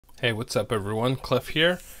Hey, what's up everyone? Cliff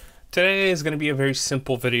here. Today is going to be a very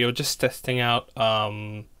simple video, just testing out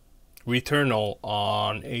Returnal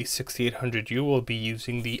on a 6800U. We'll be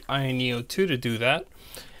using the AYANEO 2 to do that.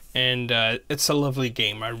 And it's a lovely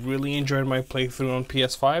game. I really enjoyed my playthrough on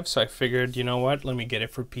PS5, so I figured, you know what, let me get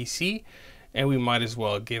it for PC. And we might as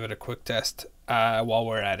well give it a quick test while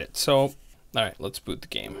we're at it. So, alright, let's boot the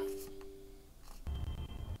game.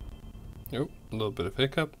 Oh, a little bit of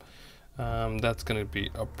hiccup. That's going to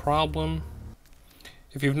be a problem.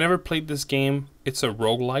 If you've never played this game, it's a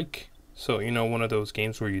roguelike. So, you know, one of those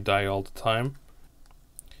games where you die all the time.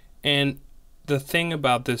 And the thing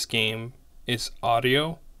about this game is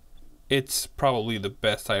audio. It's probably the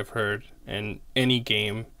best I've heard in any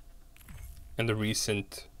game in the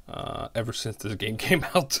recent, ever since this game came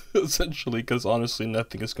out, essentially, because honestly,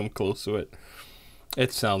 nothing has come close to it.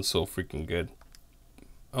 It sounds so freaking good.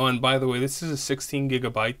 Oh, and by the way, this is a 16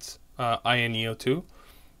 gigabytes. AYANEO 2.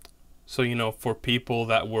 So, you know, for people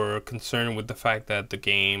that were concerned with the fact that the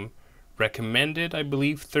game recommended, I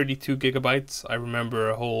believe, 32 gigabytes. I remember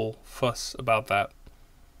a whole fuss about that.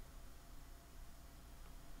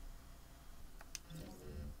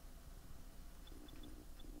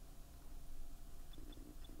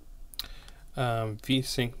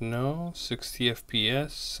 VSync no, 60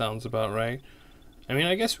 FPS sounds about right. I mean,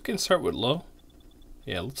 I guess we can start with low.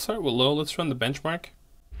 Yeah, let's start with low. Let's run the benchmark.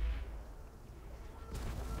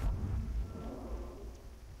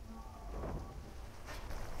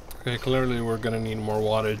 Okay, clearly we're gonna need more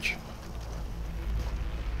wattage.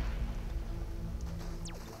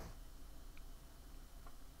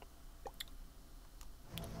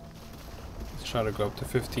 Let's try to go up to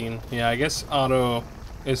 15. Yeah, I guess auto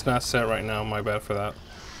is not set right now. My bad for that.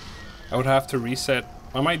 I would have to reset.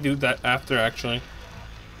 I might do that after, actually.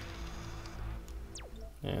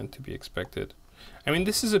 And to be expected. I mean,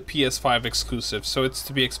 this is a PS5 exclusive, so it's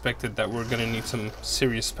to be expected that we're gonna need some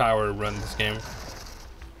serious power to run this game.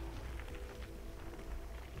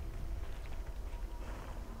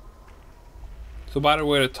 So by the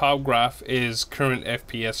way, the top graph is current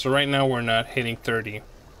FPS. So right now we're not hitting 30.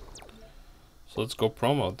 So let's go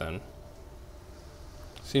pro mode then.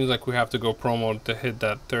 Seems like we have to go pro mode to hit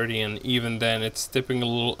that 30, and even then it's dipping a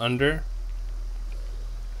little under.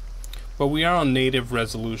 But we are on native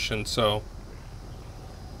resolution, so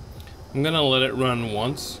I'm gonna let it run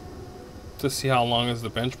once to see how long is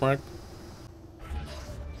the benchmark.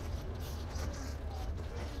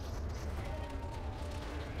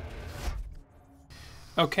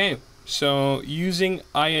 Okay, so using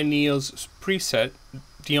AYANEO's preset,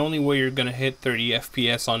 the only way you're gonna hit 30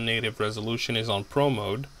 FPS on native resolution is on pro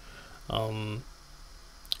mode.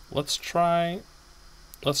 Let's try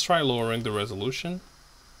lowering the resolution.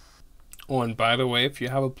 Oh, and by the way, if you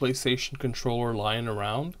have a PlayStation controller lying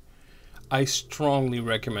around, I strongly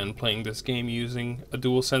recommend playing this game using a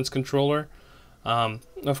DualSense controller.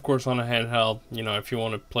 Of course, on a handheld, you know, if you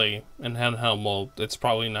want to play in handheld mode, it's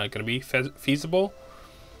probably not going to be feasible.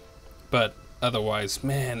 But otherwise,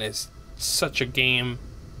 man, it's such a game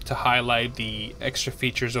to highlight the extra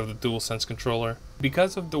features of the DualSense controller.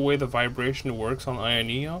 Because of the way the vibration works on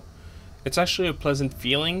AYANEO, it's actually a pleasant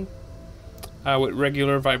feeling with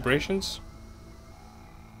regular vibrations.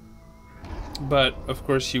 But of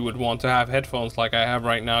course you would want to have headphones like I have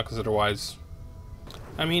right now, because otherwise,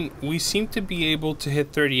 I mean, we seem to be able to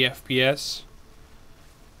hit 30 FPS.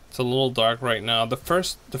 It's a little dark right now. The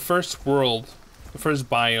first world, the first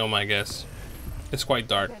biome, I guess, it's quite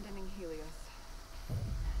dark.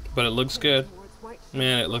 But it looks good.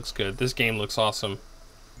 Man, it looks good. This game looks awesome.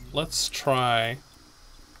 Let's try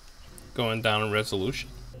going down in resolution.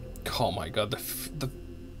 Oh my god, the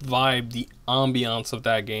vibe, the ambiance of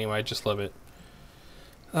that game, I just love it.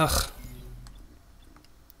 Ugh.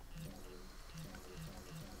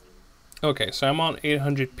 Okay, so I'm on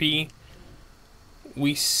 800p.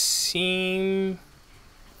 We seem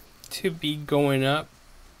to be going up,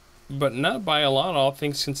 but not by a lot, all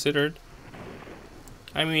things considered.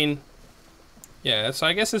 I mean, yeah, so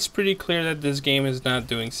I guess it's pretty clear that this game is not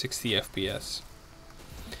doing 60 FPS.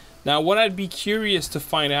 Now, what I'd be curious to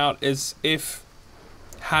find out is if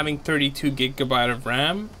having 32 gigabyte of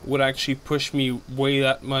RAM would actually push me way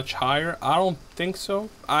that much higher. I don't think so.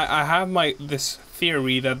 I have this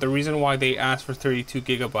theory that the reason why they ask for 32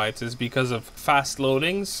 gigabytes is because of fast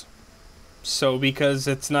loadings. So because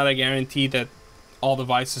it's not a guarantee that all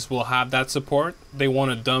devices will have that support, they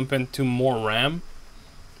want to dump into more RAM.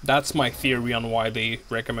 That's my theory on why they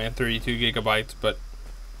recommend 32 gigabytes, but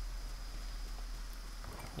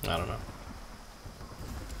I don't know.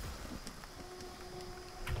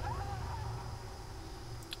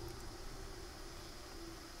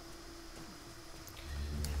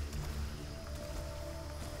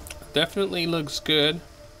 definitely looks good.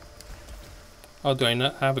 Oh, do I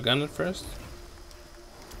not have a gun at first?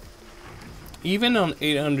 Even on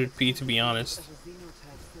 800p, to be honest.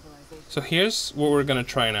 So here's what we're gonna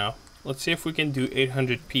try now. Let's see if we can do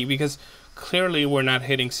 800p, because clearly we're not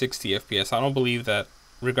hitting 60 FPS. I don't believe that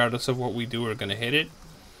regardless of what we do, we're gonna hit it.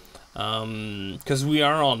 Because we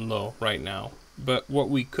are on low right now. But what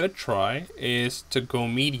we could try is to go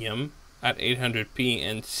medium at 800p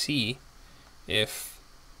and see if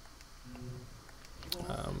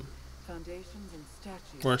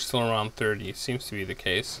we're still around 30. Seems to be the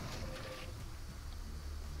case.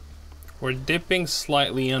 We're dipping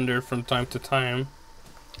slightly under from time to time.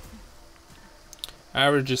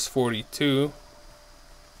 Average is 42,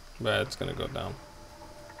 but it's gonna go down.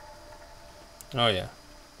 Oh yeah.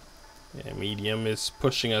 Yeah, medium is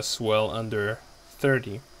pushing us well under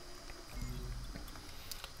 30.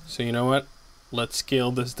 So you know what? Let's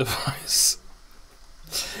scale this device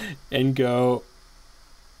and go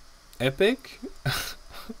epic.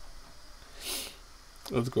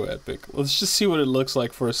 Let's go epic. Let's just see what it looks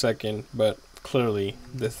like for a second, but clearly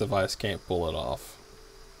this device can't pull it off.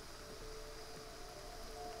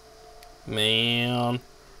 Man,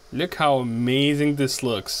 look how amazing this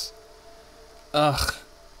looks. Ugh.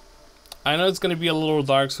 I know it's gonna be a little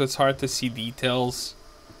dark, so it's hard to see details,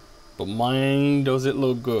 but mine, does it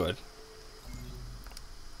look good.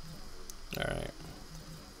 Alright.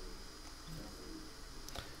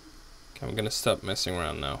 Okay, I'm gonna stop messing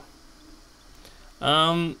around now.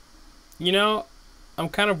 You know, I'm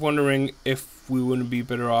kind of wondering if we wouldn't be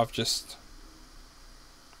better off just...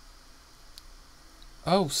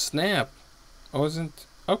 Oh, snap. I wasn't...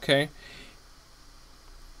 Okay.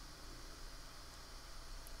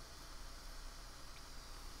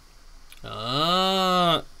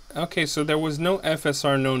 Ah, okay, so there was no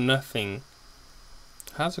FSR, no nothing.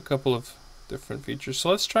 Has a couple of different features.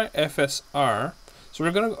 So let's try FSR. So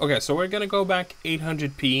we're gonna... Okay, so we're gonna go back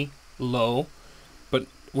 800p low, but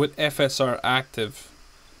with FSR active.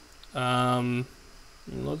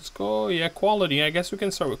 Let's go, yeah, quality. I guess we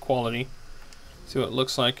can start with quality. See what it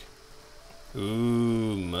looks like.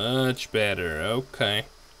 Ooh, much better. Okay.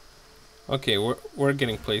 Okay, we're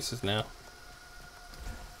getting places now.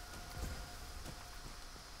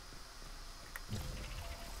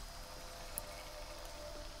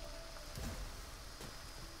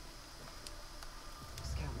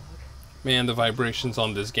 Man, the vibrations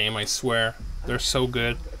on this game, I swear, they're so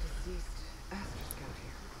good.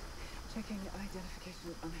 Checking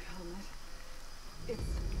identification on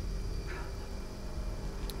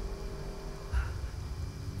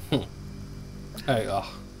helmet. Hey,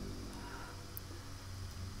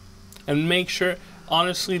 and make sure,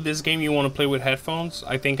 honestly, this game you want to play with headphones.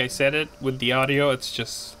 I think I said it, with the audio, it's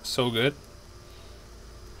just so good.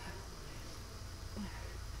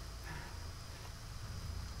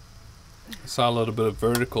 I saw a little bit of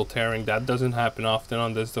vertical tearing. That doesn't happen often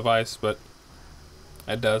on this device, but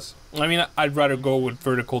it does. I mean, I'd rather go with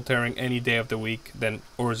vertical tearing any day of the week than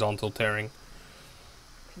horizontal tearing.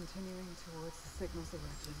 Continuing towards the signal's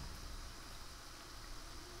origin.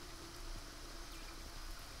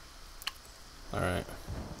 Alright.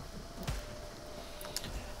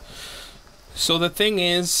 So the thing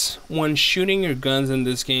is, when shooting your guns in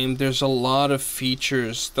this game, there's a lot of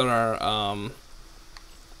features that are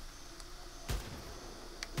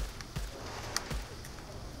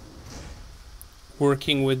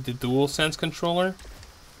working with the DualSense controller.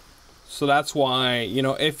 So that's why, you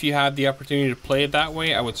know, if you have the opportunity to play it that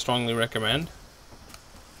way, I would strongly recommend.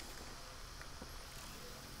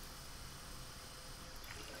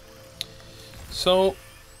 So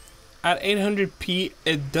at 800p,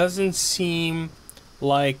 it doesn't seem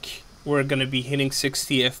like we're gonna be hitting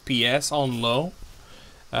 60 FPS on low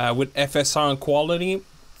with FSR and quality,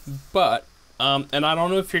 but and I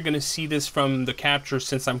don't know if you're gonna see this from the capture,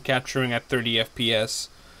 since I'm capturing at 30 FPS.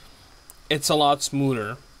 It's a lot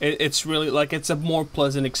smoother. It's really like, it's a more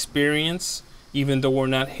pleasant experience, even though we're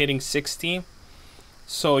not hitting 60.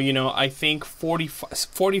 So, you know, I think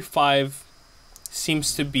 45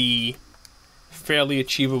 seems to be fairly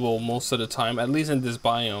achievable most of the time, at least in this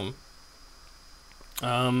biome.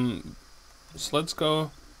 So let's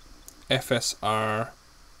go FSR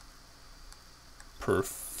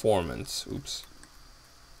Performance. Oops.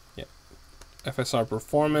 Yeah. FSR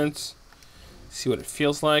Performance. See what it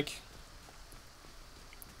feels like.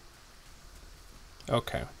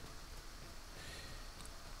 Okay.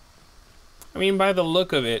 I mean, by the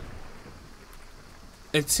look of it,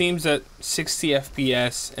 it seems that 60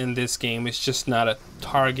 FPS in this game is just not a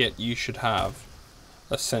target you should have,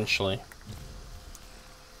 essentially.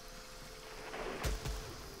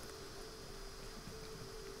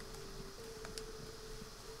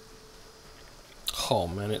 Oh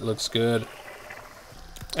man, it looks good.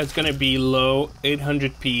 It's gonna be low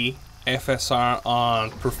 800p FSR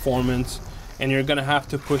on performance, and you're gonna have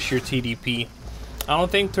to push your TDP. I don't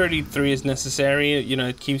think 33 is necessary. You know,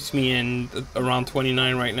 it keeps me in around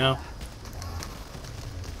 29 right now.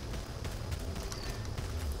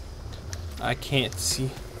 I can't see.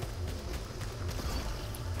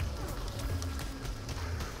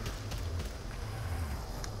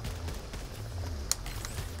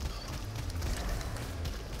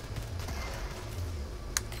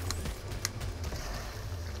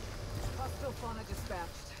 Hostile fauna dispatched.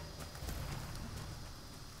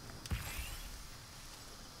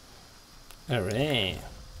 All right.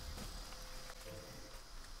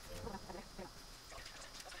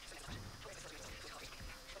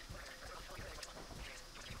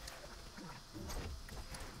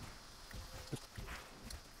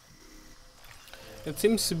 It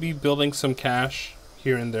seems to be building some cash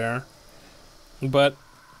here and there, but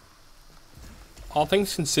all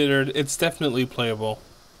things considered, it's definitely playable.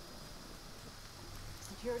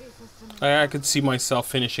 Security system. I could see myself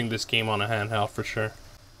finishing this game on a handheld for sure.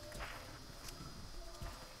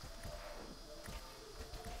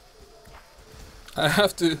 I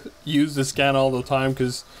have to use the scan all the time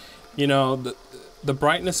because, you know, the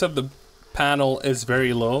brightness of the panel is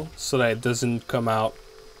very low so that it doesn't come out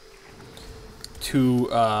too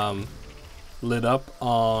lit up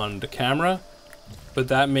on the camera, but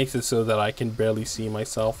that makes it so that I can barely see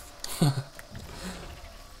myself.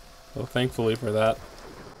 So thankfully for that.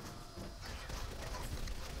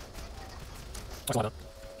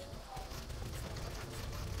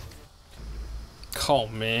 Oh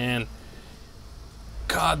man,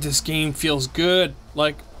 God, this game feels good.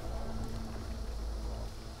 Like,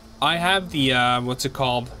 I have the what's it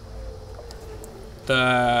called,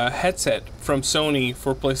 the headset from Sony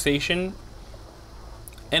for PlayStation,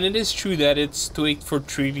 and it is true that it's tweaked for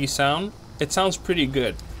 3D sound. It sounds pretty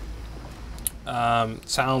good.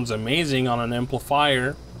 Sounds amazing on an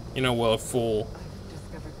amplifier, you know, well, a full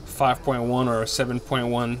 5.1 or a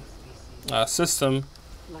 7.1 system.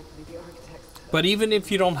 But even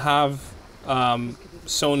if you don't have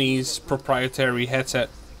Sony's proprietary headset,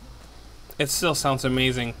 it still sounds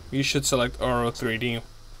amazing. You should select Auro 3D.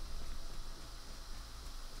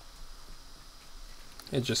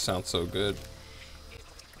 It just sounds so good.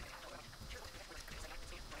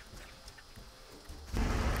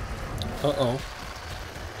 Uh-oh.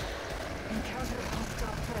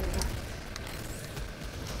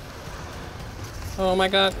 Oh my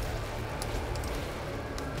God.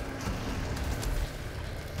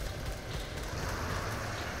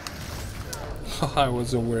 I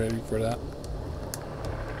wasn't ready for that.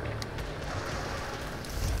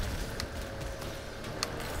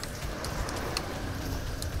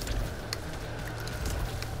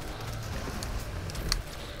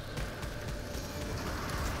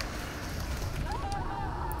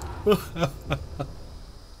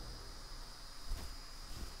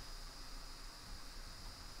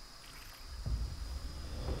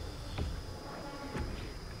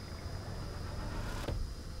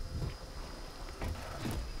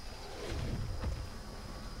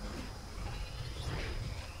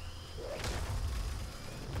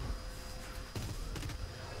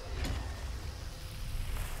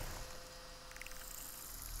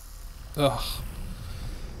 Ugh.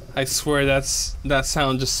 I swear that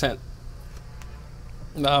sound just sent.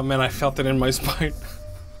 Oh man, I felt it in my spine.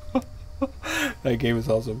 That game is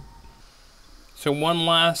awesome. So one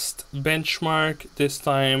last benchmark, this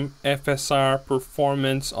time FSR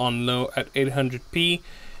performance on low at 800p,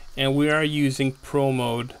 and we are using Pro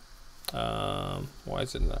mode. Why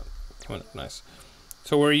is it not coming up nice?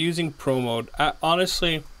 So we're using Pro mode.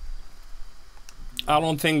 Honestly, I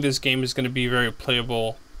don't think this game is going to be very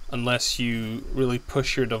playable unless you really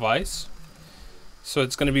push your device. So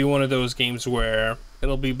it's going to be one of those games where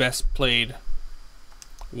it'll be best played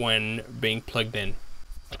when being plugged in.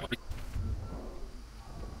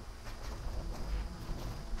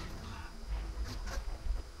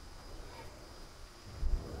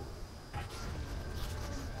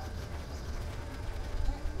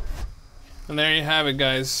 And there you have it,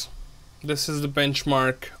 guys. This is the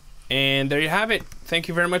benchmark. And there you have it. Thank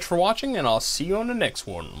you very much for watching, and I'll see you on the next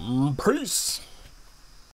one. Peace!